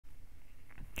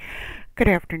Good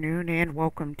afternoon and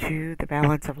welcome to The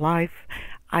Balance of Life.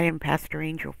 I am Pastor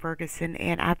Angel Ferguson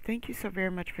and I thank you so very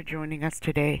much for joining us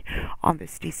today on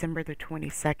this December the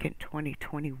 22nd,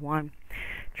 2021.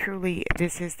 Truly,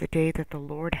 this is the day that the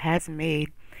Lord has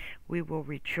made. We will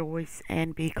rejoice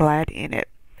and be glad in it.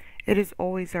 It is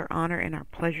always our honor and our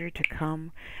pleasure to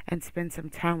come and spend some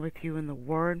time with you in the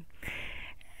Word.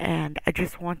 And I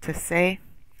just want to say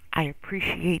I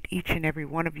appreciate each and every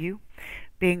one of you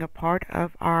being a part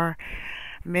of our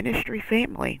ministry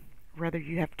family. Whether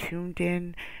you have tuned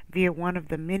in via one of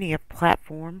the many of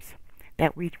platforms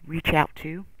that we reach out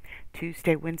to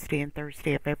Tuesday, Wednesday, and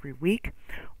Thursday of every week,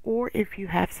 or if you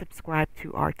have subscribed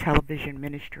to our television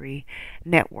ministry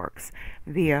networks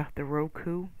via the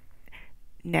Roku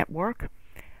network,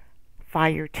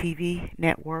 Fire TV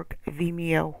network,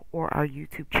 Vimeo, or our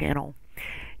YouTube channel.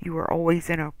 You are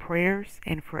always in our prayers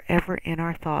and forever in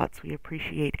our thoughts. We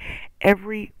appreciate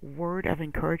every word of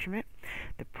encouragement,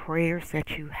 the prayers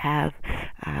that you have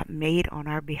made on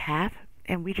our behalf,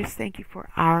 and we just thank you for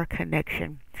our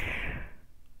connection.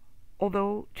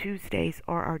 Although Tuesdays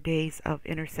are our days of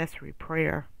intercessory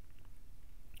prayer,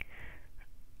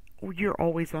 you're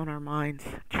always on our minds,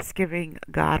 just giving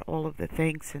God all of the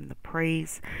thanks and the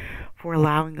praise for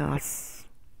allowing us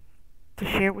to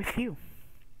share with you.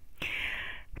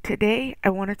 Today,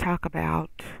 I want to talk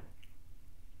about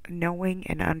knowing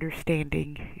and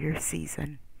understanding your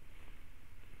season.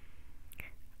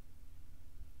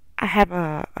 I have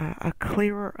a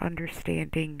clearer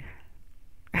understanding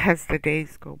as the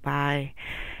days go by,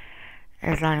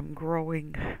 as I'm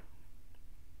growing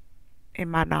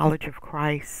in my knowledge of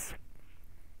Christ,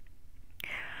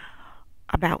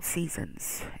 about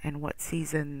seasons and what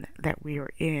season that we are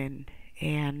in.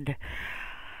 And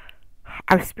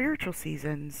our spiritual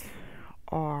seasons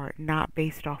are not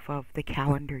based off of the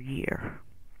calendar year.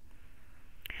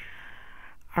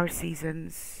 Our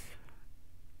seasons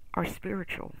are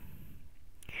spiritual.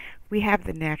 We have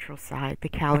the natural side, the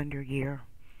calendar year,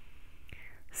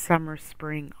 summer,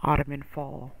 spring, autumn, and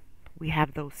fall. We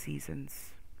have those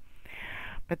seasons.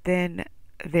 But then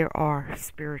there are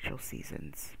spiritual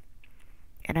seasons.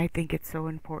 And I think it's so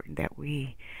important that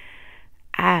we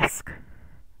ask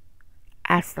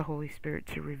the Holy Spirit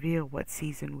to reveal what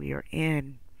season we are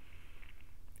in.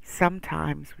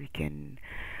 Sometimes we can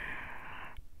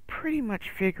pretty much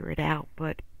figure it out,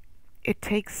 but it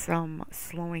takes some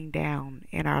slowing down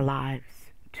in our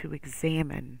lives to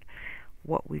examine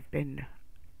what we've been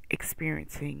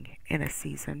experiencing in a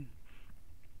season.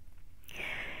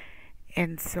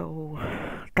 And so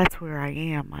that's where I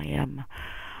am. I am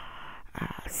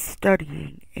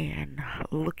studying and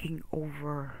looking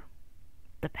over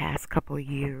the past couple of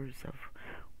years of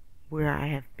where I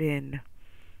have been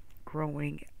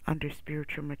growing under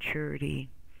spiritual maturity,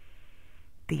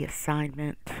 the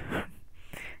assignment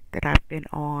that I've been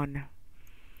on.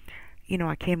 You know,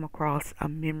 I came across a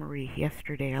memory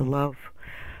yesterday. I love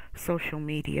social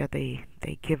media. They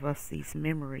give us these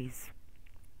memories.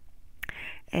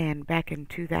 And back in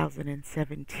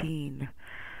 2017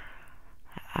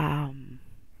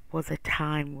 was a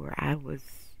time where I was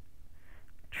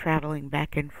traveling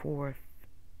back and forth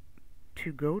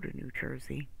to go to New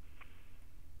Jersey.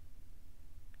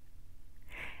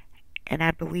 And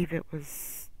I believe it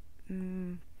was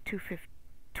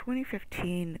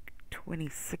 2015,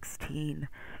 2016,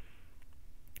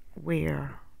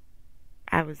 where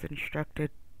I was instructed,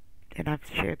 and I've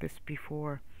shared this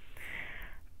before,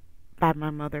 by my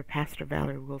mother, Pastor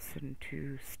Valerie Wilson,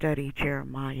 to study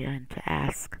Jeremiah and to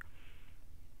ask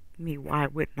me why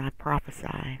wouldn't I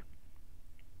prophesy.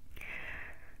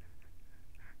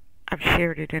 I've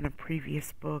shared it in a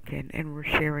previous book, and we're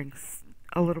sharing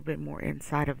a little bit more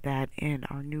inside of that in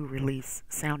our new release,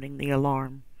 Sounding the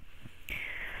Alarm.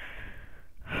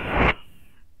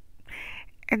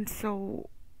 And so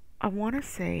I want to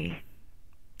say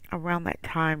around that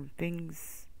time,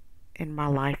 things in my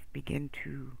life begin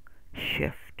to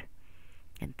shift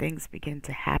and things begin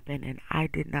to happen, and I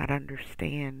did not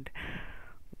understand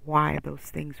why those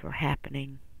things were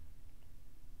happening.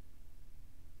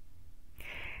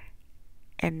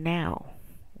 And now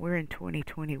we're in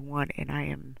 2021, and I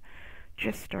am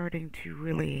just starting to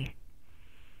really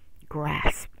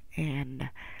grasp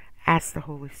and ask the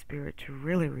Holy Spirit to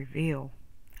really reveal.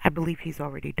 I believe He's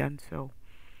already done so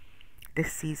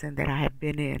this season that I have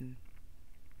been in.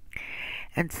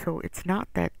 And so it's not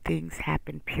that things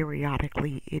happen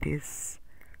periodically, it is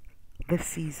the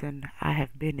season I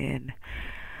have been in.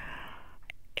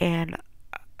 And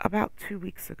about 2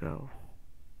 weeks ago,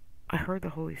 I heard the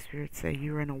Holy Spirit say,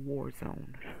 "You're in a war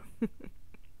zone."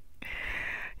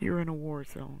 You're in a war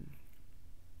zone.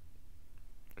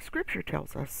 Scripture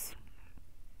tells us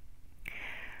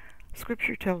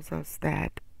Scripture tells us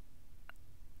that,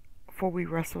 for we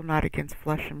wrestle not against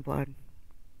flesh and blood.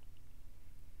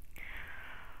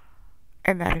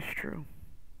 And that is true.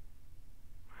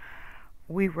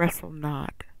 We wrestle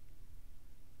not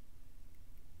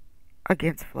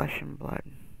against flesh and blood,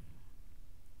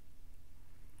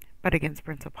 but against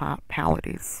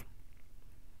principalities,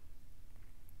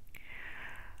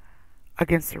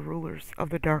 against the rulers of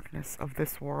the darkness of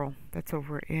this world. That's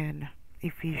over in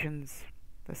Ephesians,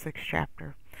 the 6th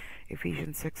chapter,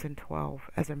 Ephesians 6 and 12.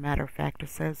 As a matter of fact, it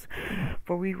says,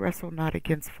 "For we wrestle not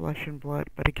against flesh and blood,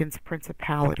 but against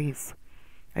principalities,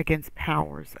 against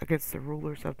powers, against the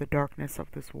rulers of the darkness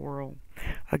of this world,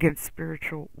 against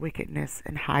spiritual wickedness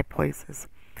in high places."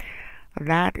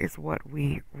 That is what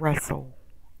we wrestle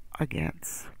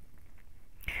against.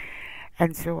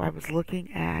 And so I was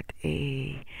looking at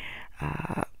a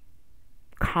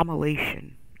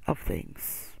compilation of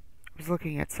things. I was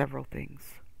looking at several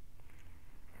things.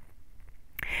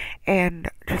 And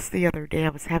just the other day, I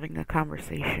was having a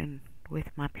conversation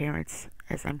with my parents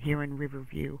as I'm here in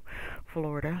Riverview,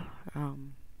 Florida,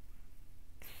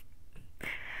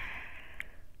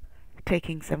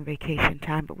 taking some vacation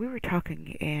time. But we were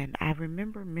talking, and I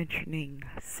remember mentioning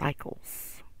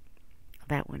cycles.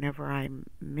 That whenever I'm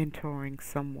mentoring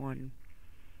someone,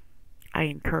 I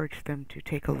encourage them to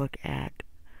take a look at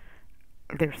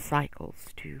their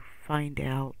cycles to find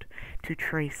out, to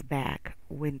trace back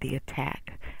when the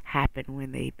attack happened,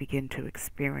 when they begin to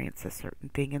experience a certain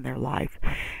thing in their life,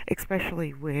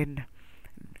 especially when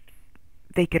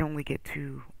they can only get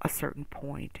to a certain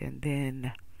point and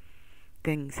then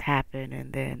things happen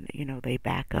and then, they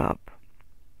back up.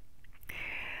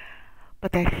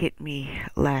 But that hit me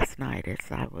last night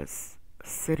as I was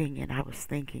sitting and I was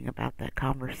thinking about that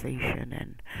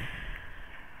conversation,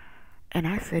 and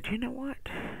I said, you know what?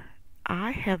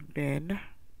 I have been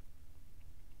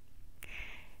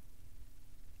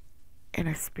in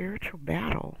a spiritual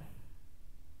battle,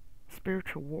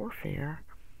 spiritual warfare,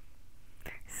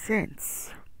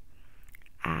 since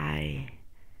I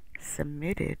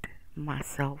submitted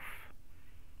myself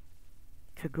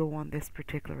to go on this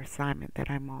particular assignment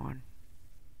that I'm on.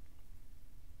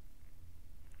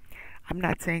 I'm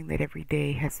not saying that every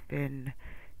day has been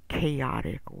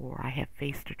chaotic or I have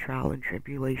faced a trial and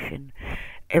tribulation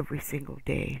every single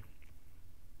day.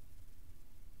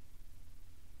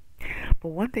 But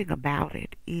one thing about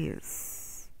it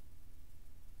is,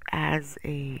 as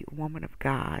a woman of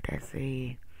God, as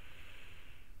a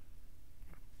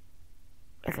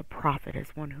prophet,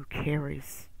 as one who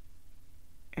carries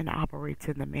and operates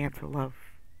in the mantle of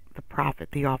the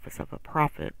prophet, the office of a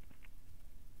prophet,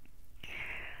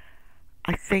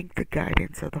 I thank the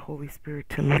guidance of the Holy Spirit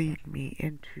to lead me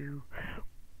into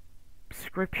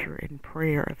scripture and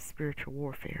prayer of spiritual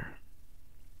warfare.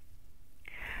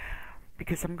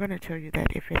 Because I'm going to tell you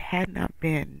that if it had not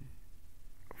been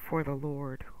for the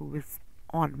Lord who is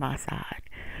on my side,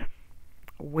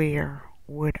 where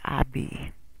would I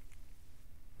be?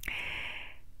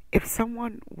 If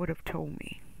someone would have told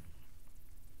me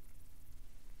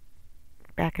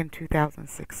back in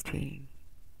 2016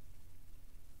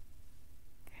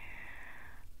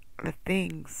 the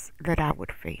things that I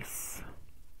would face,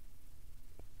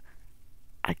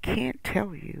 I can't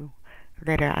tell you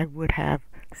that I would have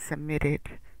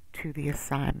submitted to the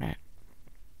assignment.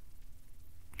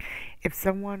 If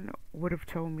someone would have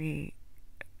told me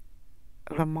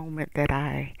the moment that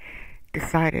I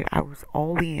decided I was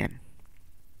all in,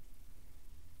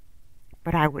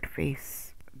 but I would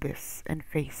face this and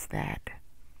face that,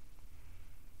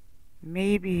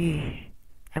 maybe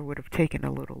I would have taken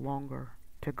a little longer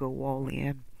to go all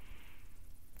in.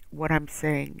 What I'm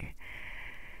saying,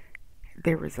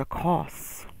 there is a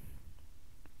cost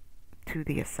to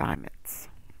the assignments.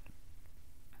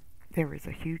 There is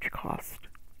a huge cost.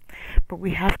 But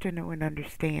we have to know and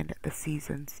understand the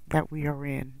seasons that we are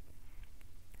in.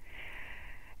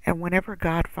 And whenever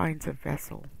God finds a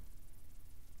vessel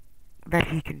that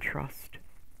he can trust,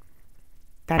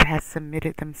 that has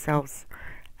submitted themselves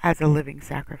as a living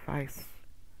sacrifice,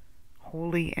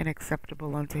 holy and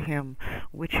acceptable unto him,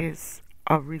 which is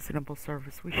a reasonable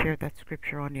service. We shared that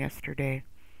scripture on yesterday.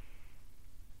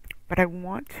 But I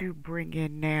want to bring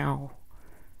in now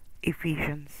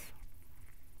Ephesians.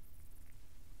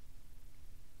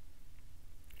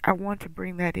 I want to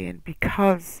bring that in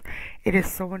because it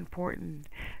is so important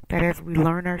that as we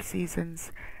learn our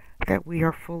seasons, that we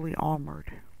are fully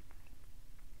armored.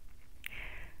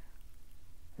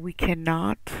 We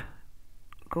cannot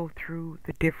go through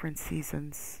the different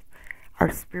seasons,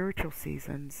 our spiritual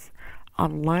seasons,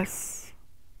 unless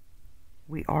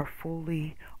we are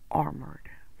fully armored.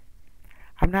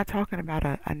 I'm not talking about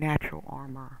a natural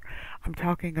armor. I'm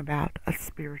talking about a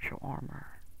spiritual armor.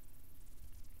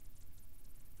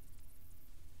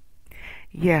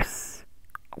 Yes,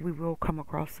 we will come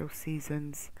across those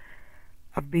seasons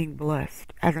of being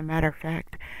blessed. As a matter of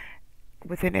fact,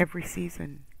 within every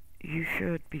season, you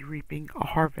should be reaping a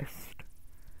harvest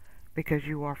because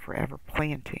you are forever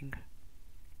planting.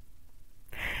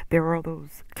 There are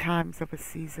those times of a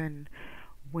season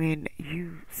when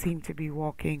you seem to be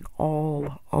walking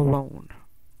all alone.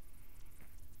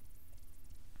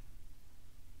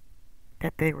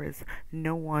 That there is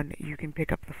no one you can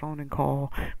pick up the phone and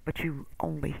call, but you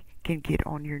only can get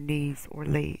on your knees or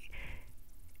lay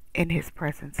in His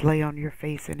presence, lay on your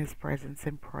face in His presence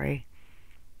and pray.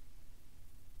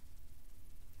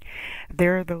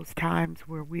 There are those times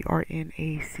where we are in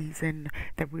a season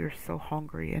that we are so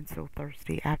hungry and so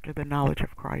thirsty after the knowledge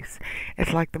of Christ.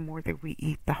 It's like the more that we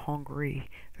eat, the hungry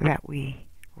that we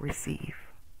receive.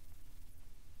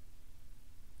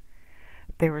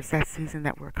 There is that season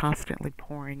that we're constantly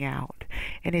pouring out,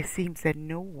 and it seems that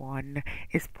no one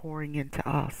is pouring into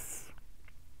us.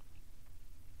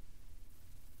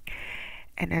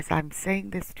 And as I'm saying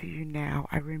this to you now,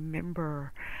 I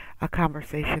remember a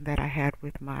conversation that I had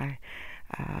with my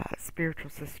spiritual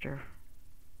sister,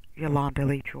 Yolanda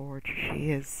Lee George.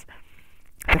 She is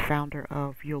the founder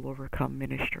of You'll Overcome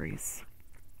Ministries.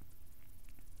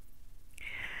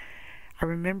 I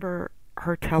remember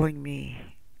her telling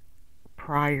me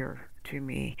prior to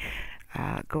me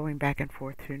going back and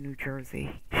forth to New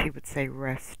Jersey, she would say,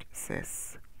 "Rest,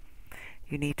 sis.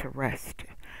 You need to rest.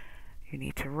 You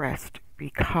need to rest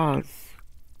because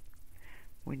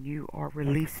when you are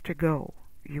released to go,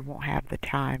 you won't have the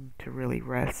time to really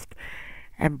rest."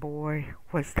 And boy,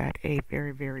 was that a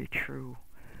very, very true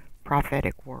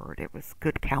prophetic word. It was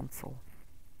good counsel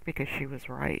because she was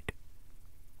right.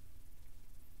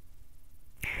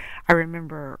 I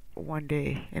remember one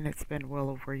day, and it's been well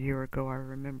over a year ago, I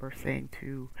remember saying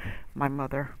to my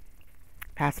mother,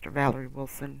 Pastor Valerie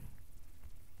Wilson,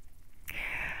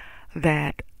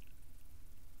 that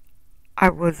I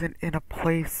wasn't in a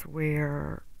place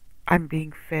where I'm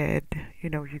being fed. You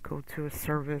know, you go to a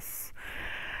service,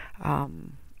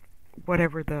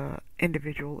 whatever the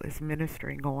individual is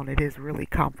ministering on, it is really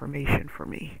confirmation for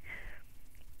me.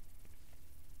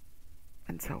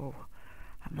 And so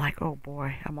I'm like, oh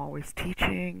boy, I'm always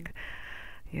teaching.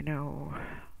 You know,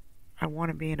 I want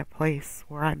to be in a place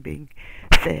where I'm being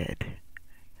fed.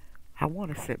 I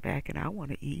want to sit back and I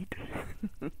want to eat.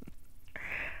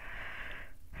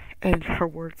 And her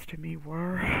words to me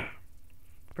were,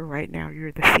 but right now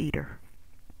you're the feeder.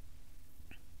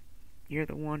 You're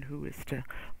the one who is to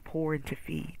pour and to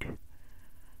feed.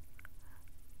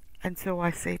 And so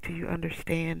I say to you,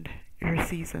 understand your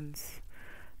seasons.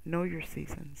 Know your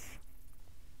seasons.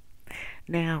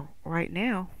 Now, right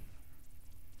now,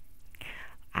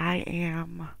 I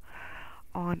am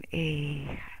on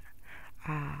a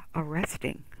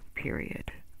resting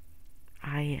period.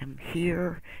 I am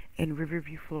here in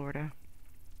Riverview, Florida.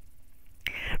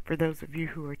 For those of you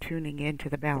who are tuning in to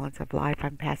The Balance of Life,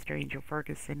 I'm Pastor Angel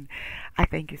Ferguson. I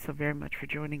thank you so very much for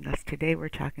joining us. Today we're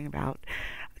talking about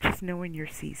just knowing your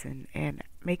season and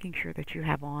making sure that you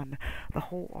have on the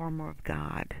whole armor of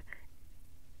God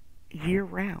year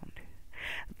round.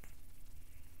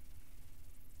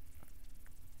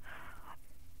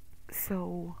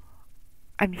 So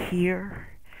I'm here,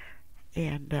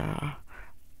 and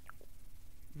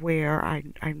where I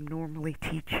normally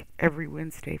teach every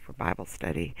Wednesday for Bible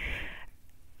study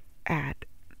at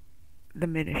the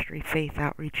ministry Faith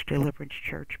Outreach Deliverance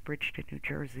Church, Bridgeton, New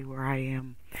Jersey, where I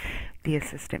am the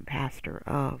assistant pastor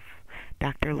of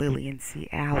Dr. Lillian C.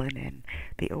 Allen, and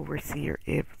the overseer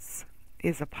is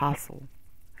Apostle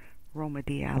Roma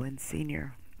D. Allen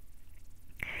Sr.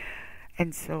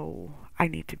 And so I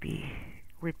need to be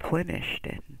replenished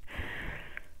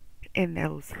in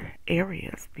those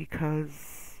areas,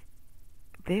 because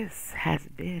this has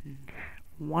been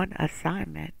one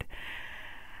assignment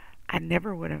I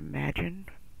never would have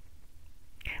imagined.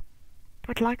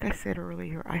 But like I said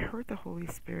earlier, I heard the Holy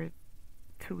Spirit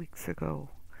 2 weeks ago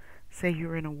say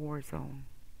you're in a war zone.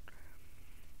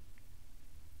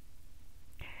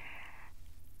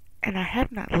 And I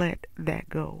have not let that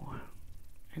go.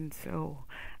 And so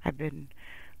I've been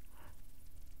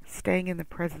staying in the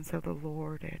presence of the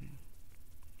Lord and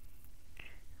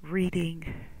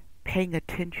reading, paying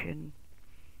attention.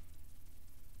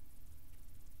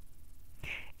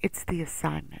 It's the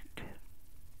assignment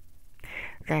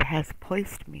that has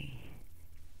placed me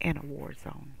in a war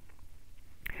zone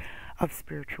of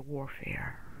spiritual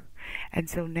warfare. And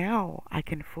so now I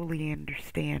can fully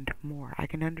understand more. I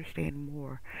can understand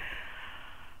more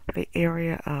the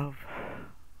area of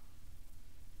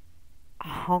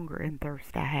hunger and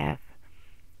thirst I have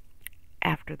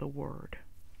after the Word.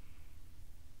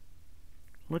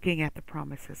 Looking at the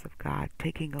promises of God,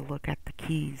 taking a look at the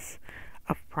keys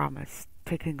of promise,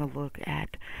 taking a look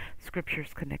at scriptures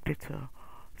connected to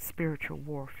spiritual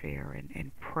warfare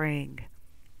and praying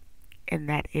in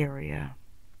that area,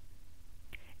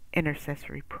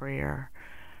 intercessory prayer,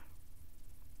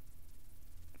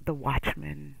 the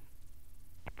watchman,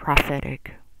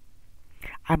 prophetic.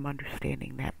 I'm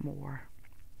understanding that more.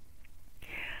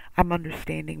 I'm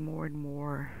understanding more and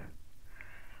more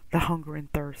the hunger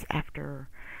and thirst after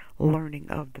learning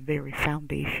of the very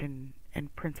foundation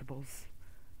and principles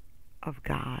of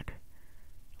God,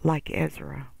 like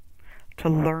Ezra, to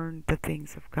learn the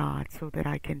things of God so that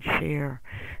I can share,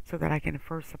 so that I can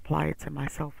first apply it to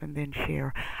myself and then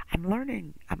share. I'm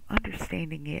learning, I'm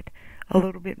understanding it a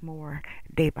little bit more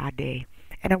day by day.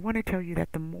 And I want to tell you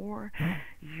that the more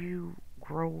you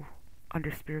grow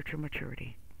under spiritual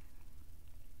maturity,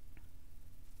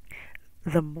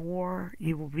 the more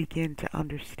you will begin to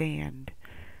understand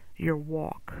your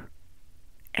walk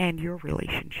and your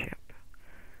relationship.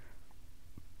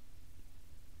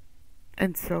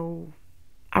 And so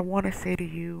I want to say to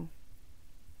you,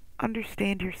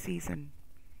 understand your season.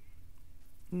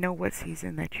 Know what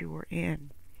season that you are in.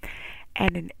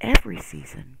 And in every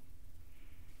season,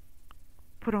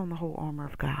 put on the whole armor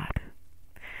of God.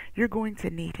 You're going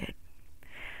to need it.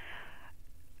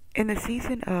 In the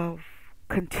season of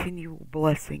continual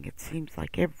blessing, it seems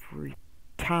like every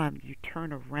time you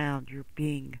turn around, you're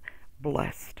being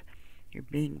blessed. You're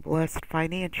being blessed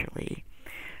financially.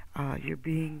 You're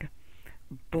being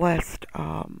blessed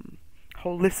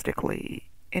holistically.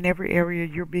 In every area,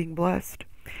 you're being blessed.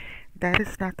 That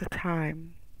is not the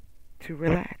time to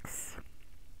relax.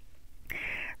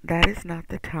 That is not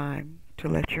the time to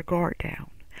let your guard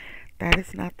down. That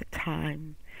is not the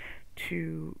time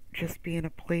to just be in a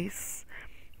place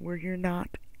where you're not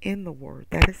in the Word.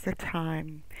 That is the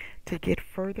time to get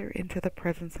further into the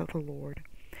presence of the Lord.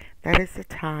 That is the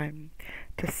time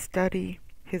to study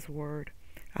His Word.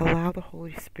 Allow the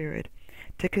Holy Spirit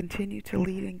to continue to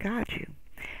lead and guide you.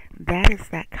 That is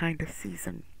that kind of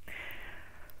season.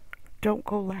 Don't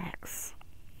go lax.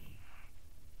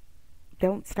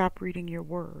 Don't stop reading your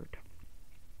Word.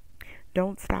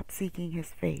 Don't stop seeking His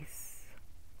face.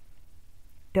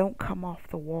 Don't come off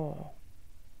the wall.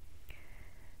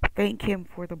 Thank Him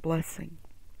for the blessing.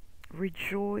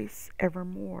 Rejoice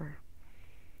evermore.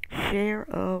 Share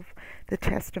of the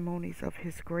testimonies of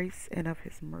His grace and of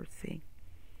His mercy.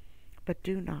 But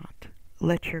do not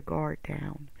let your guard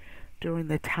down during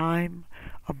the time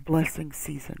of blessing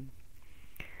season.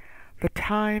 The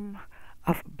time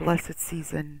of blessed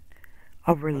season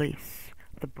of release.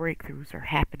 The breakthroughs are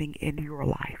happening in your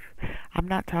life. I'm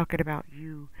not talking about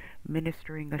you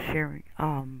ministering or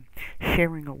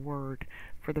sharing a word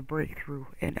for the breakthrough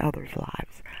in others'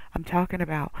 lives. I'm talking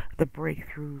about the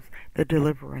breakthroughs, the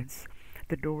deliverance,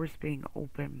 the doors being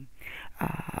open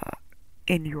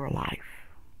in your life,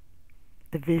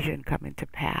 the vision coming to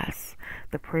pass,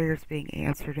 the prayers being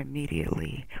answered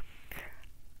immediately.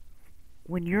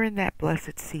 When you're in that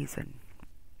blessed season,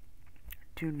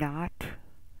 do not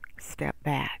step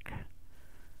back.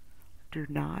 Do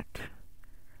not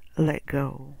let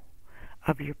go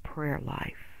of your prayer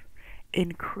life.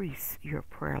 Increase your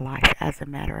prayer life, as a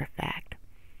matter of fact.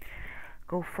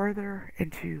 Go further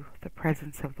into the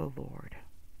presence of the Lord.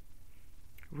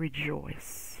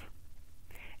 Rejoice.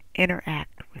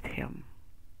 Interact with Him.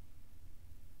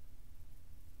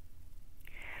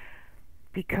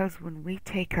 Because when we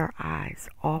take our eyes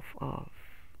off of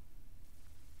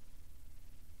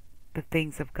the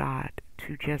things of God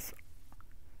to just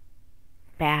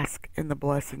bask in the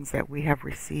blessings that we have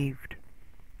received,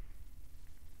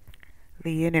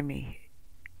 the enemy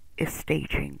is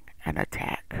staging an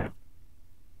attack.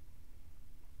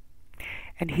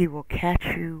 And he will catch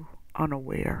you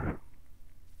unaware.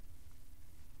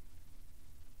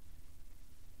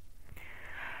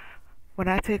 When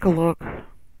I take a look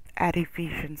at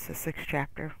Ephesians, the 6th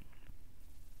chapter,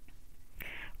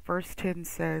 verse 10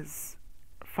 says,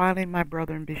 "Finally, my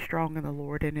brethren, be strong in the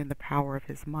Lord and in the power of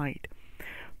His might.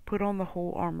 Put on the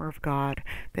whole armor of God,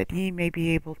 that ye may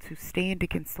be able to stand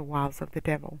against the wiles of the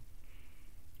devil.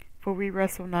 For we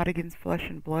wrestle not against flesh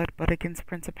and blood, but against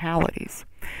principalities,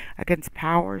 against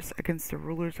powers, against the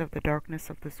rulers of the darkness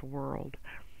of this world,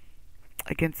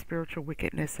 against spiritual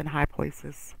wickedness in high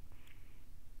places.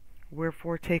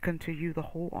 Wherefore take unto you the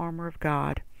whole armor of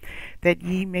God, that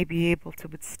ye may be able to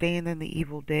withstand in the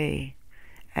evil day,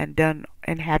 and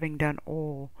having done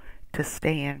all, to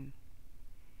stand."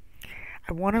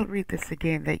 I want to read this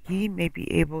again, that ye may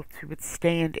be able to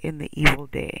withstand in the evil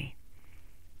day.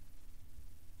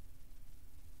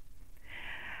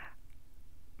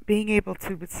 Being able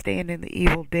to withstand in the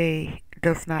evil day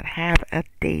does not have a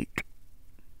date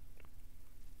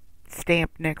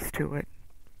stamped next to it.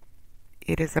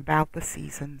 It is about the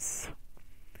seasons,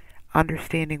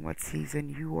 understanding what season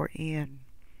you are in.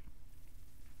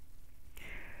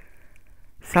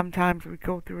 Sometimes we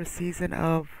go through a season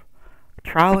of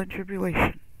trial and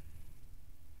tribulation.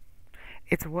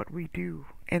 It's what we do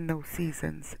in those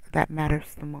seasons that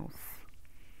matters the most.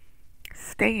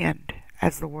 Stand,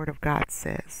 as the Word of God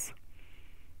says.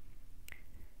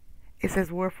 It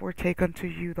says, wherefore take unto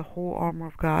you the whole armor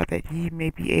of God, that ye may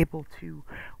be able to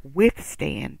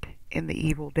withstand in the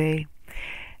evil day.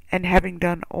 And having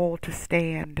done all to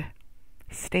stand,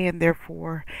 stand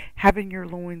therefore, having your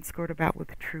loins girt about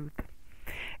with truth,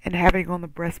 and having on the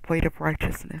breastplate of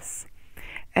righteousness,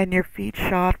 and your feet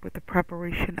shod with the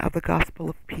preparation of the gospel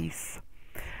of peace.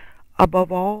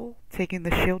 Above all, taking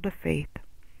the shield of faith,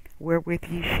 wherewith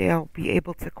ye shall be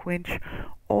able to quench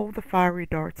all the fiery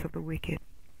darts of the wicked,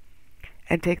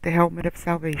 and take the helmet of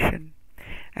salvation,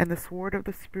 and the sword of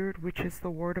the Spirit, which is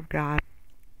the word of God,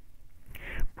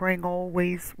 praying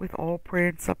always with all prayer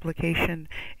and supplication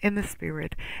in the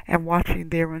Spirit, and watching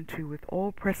thereunto with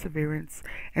all perseverance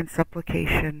and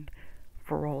supplication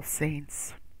for all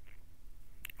saints.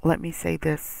 Let me say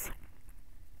this.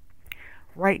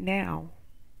 Right now,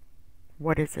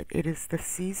 what is it? It is the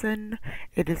season.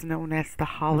 It is known as the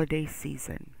holiday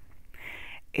season.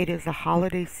 It is a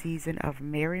holiday season of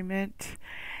merriment,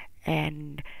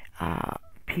 and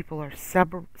people are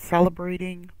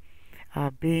celebrating,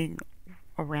 being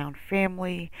around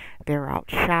family. They're out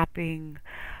shopping,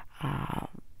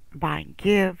 buying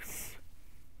gifts,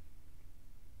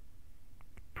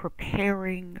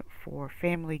 preparing for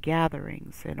family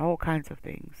gatherings and all kinds of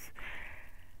things.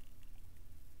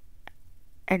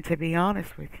 And to be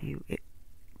honest with you,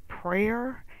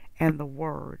 prayer and the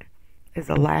Word is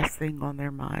the last thing on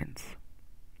their minds.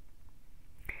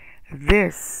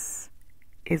 This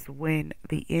is when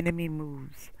the enemy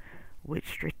moves with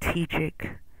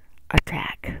strategic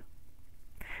attack,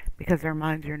 because our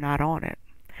minds are not on it.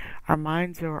 Our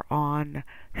minds are on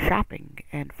shopping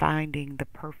and finding the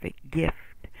perfect gift,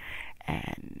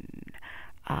 and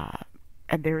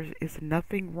there is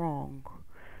nothing wrong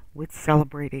with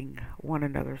celebrating one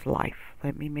another's life.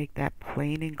 Let me make that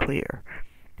plain and clear.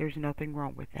 There's nothing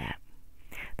wrong with that.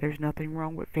 There's nothing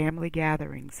wrong with family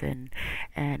gatherings and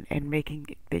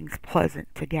making things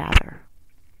pleasant to gather.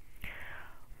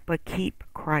 But keep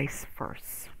Christ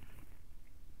first.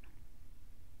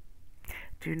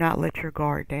 Do not let your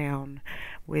guard down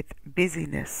with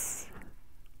busyness,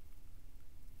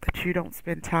 that you don't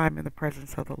spend time in the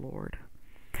presence of the Lord,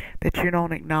 that you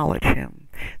don't acknowledge Him,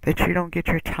 that you don't get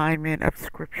your time in of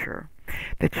Scripture,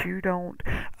 that you don't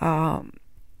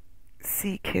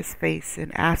seek His face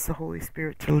and ask the Holy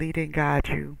Spirit to lead and guide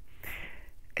you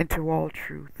into all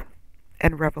truth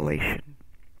and revelation.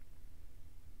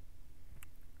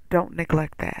 Don't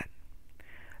neglect that.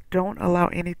 Don't allow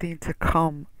anything to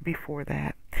come before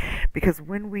that, because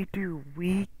when we do,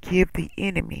 we give the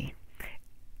enemy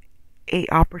an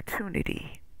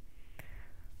opportunity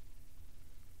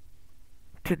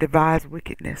to devise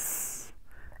wickedness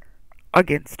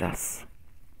against us.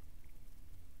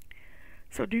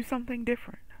 So do something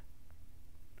different.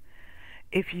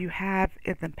 If you have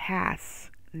in the past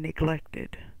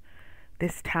neglected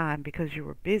this time because you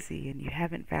were busy and you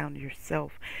haven't found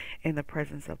yourself in the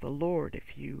presence of the Lord,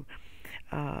 if you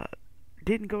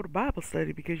didn't go to Bible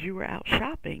study because you were out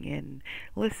shopping, and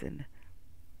listen,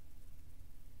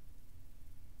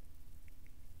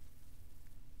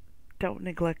 don't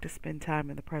neglect to spend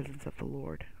time in the presence of the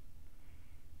Lord.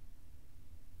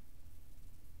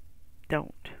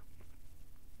 Don't.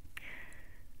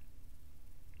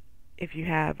 If you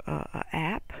have an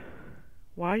app,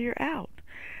 while you're out,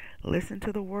 listen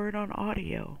to the Word on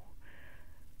audio.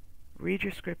 Read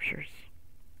your scriptures.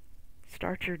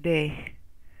 Start your day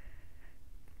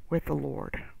with the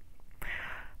Lord.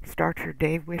 Start your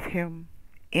day with Him.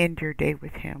 End your day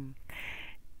with Him.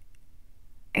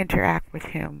 Interact with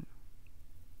Him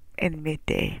in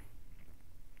midday.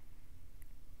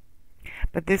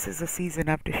 But this is a season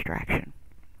of distraction.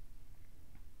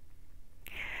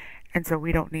 And so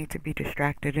we don't need to be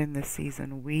distracted in this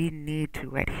season. We need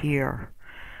to adhere.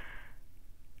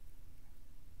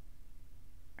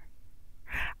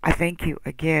 I thank you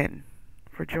again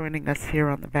for joining us here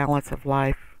on the Balance of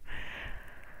Life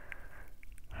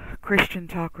Christian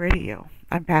Talk Radio.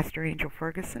 I'm Pastor Angel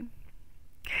Ferguson.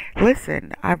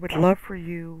 Listen, I would love for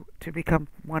you to become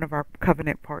one of our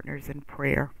covenant partners in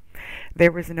prayer.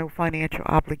 There is no financial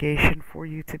obligation for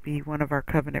you to be one of our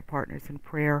covenant partners in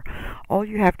prayer. All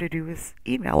you have to do is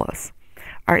email us.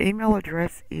 Our email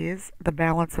address is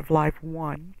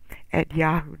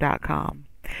thebalanceoflife1@yahoo.com.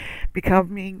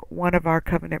 Becoming one of our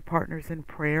covenant partners in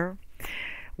prayer,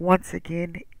 once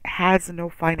again, has no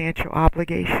financial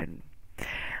obligation.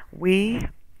 We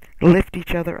lift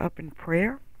each other up in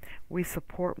prayer. We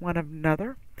support one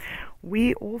another.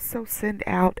 We also send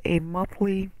out a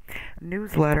monthly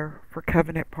newsletter for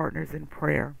covenant partners in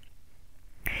prayer.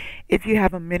 If you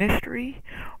have a ministry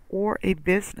or a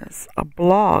business, a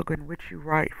blog in which you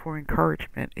write for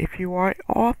encouragement, if you are an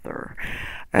author,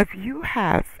 if you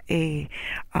have a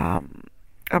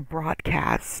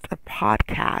broadcast, a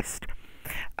podcast,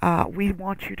 we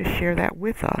want you to share that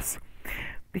with us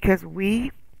because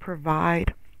we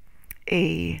provide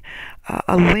a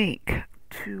link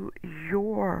to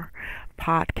your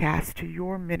podcast, to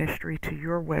your ministry, to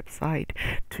your website,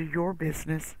 to your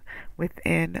business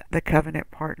within the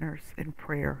Covenant Partners in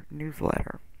Prayer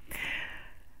newsletter.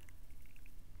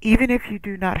 Even if you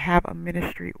do not have a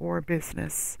ministry or a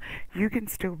business, you can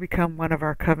still become one of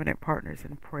our Covenant Partners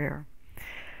in Prayer.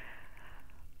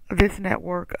 This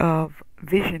network of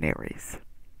visionaries,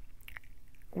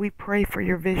 we pray for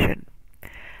your vision.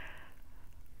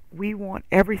 We want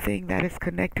everything that is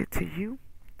connected to you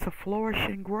to flourish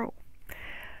and grow,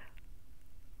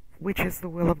 which is the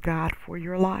will of God for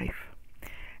your life.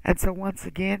 And so once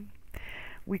again,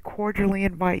 we cordially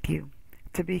invite you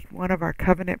to be one of our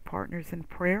covenant partners in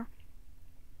prayer.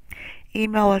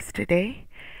 Email us today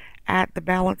at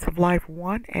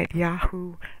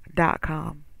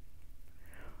thebalanceoflife1@yahoo.com.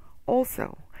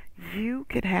 Also, you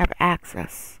can have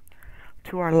access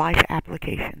to our life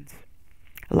applications.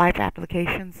 Life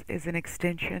Applications is an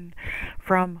extension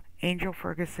from Angel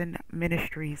Ferguson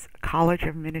Ministries College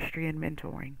of Ministry and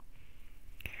Mentoring.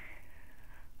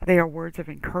 They are words of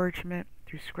encouragement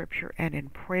through scripture and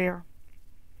in prayer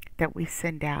that we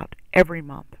send out every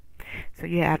month. So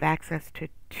you have access to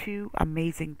 2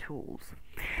 amazing tools.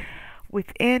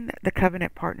 Within the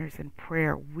Covenant Partners in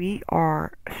Prayer, we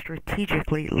are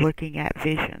strategically looking at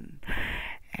vision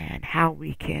and how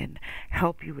we can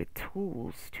help you with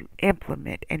tools to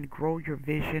implement and grow your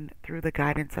vision through the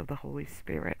guidance of the Holy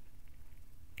Spirit.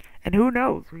 And who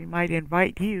knows, we might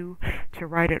invite you to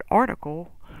write an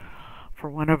article for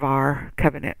one of our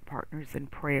covenant partners in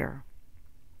prayer.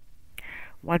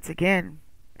 Once again,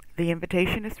 the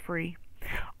invitation is free.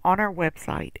 On our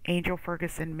website,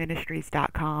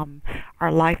 angelfergusonministries.com,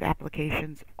 our life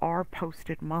applications are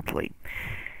posted monthly.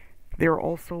 There are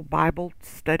also Bible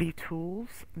study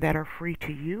tools that are free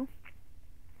to you.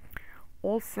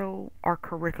 Also, our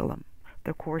curriculum,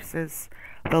 the courses,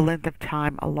 the length of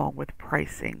time, along with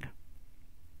pricing.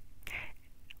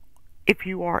 If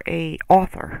you are a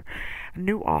author,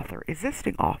 new author,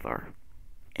 existing author,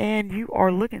 and you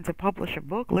are looking to publish a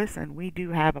book, listen, we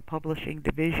do have a publishing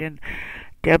division,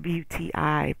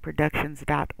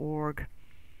 WTIproductions.org.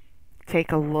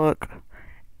 Take a look.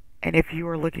 And if you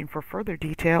are looking for further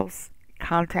details,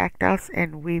 contact us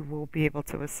and we will be able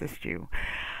to assist you.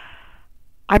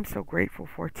 I'm so grateful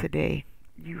for today.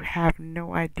 You have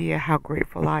no idea how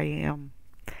grateful I am.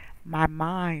 My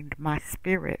mind, my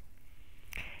spirit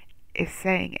is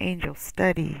saying, Angel,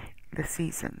 study the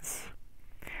seasons.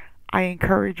 I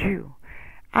encourage you.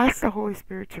 Ask the Holy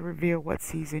Spirit to reveal what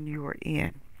season you are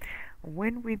in.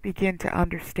 When we begin to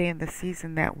understand the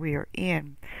season that we are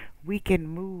in, we can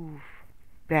move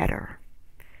better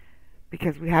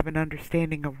because we have an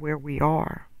understanding of where we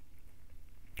are.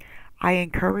 I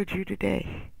encourage you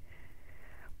today,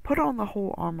 put on the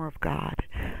whole armor of God,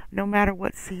 no matter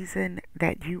what season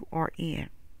that you are in.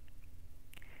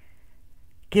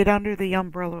 Get under the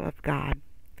umbrella of God.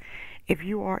 If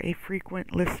you are a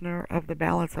frequent listener of the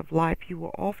Balance of Life, you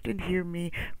will often hear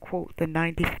me quote the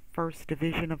 91st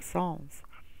division of Psalms.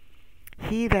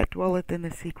 He that dwelleth in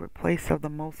the secret place of the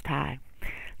Most High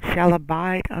shall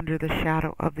abide under the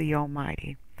shadow of the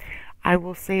Almighty. I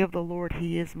will say of the Lord,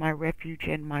 He is my refuge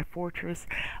and my fortress.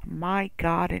 My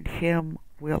God, in Him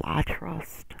will I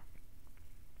trust.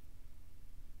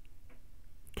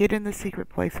 Get in the secret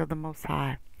place of the Most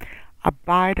High.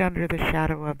 Abide under the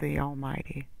shadow of the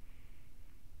Almighty.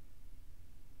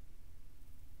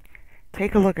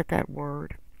 Take a look at that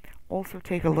word. Also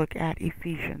take a look at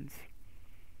Ephesians,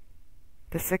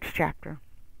 the 6th chapter,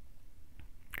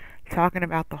 talking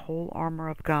about the whole armor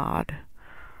of God,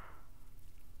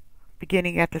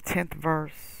 beginning at the 10th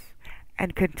verse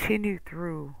and continue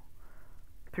through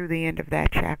the end of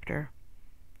that chapter.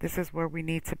 This is where we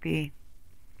need to be.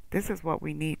 This is what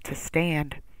we need to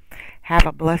stand. Have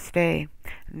a blessed day.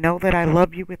 Know that I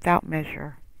love you without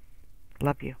measure.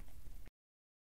 Love you.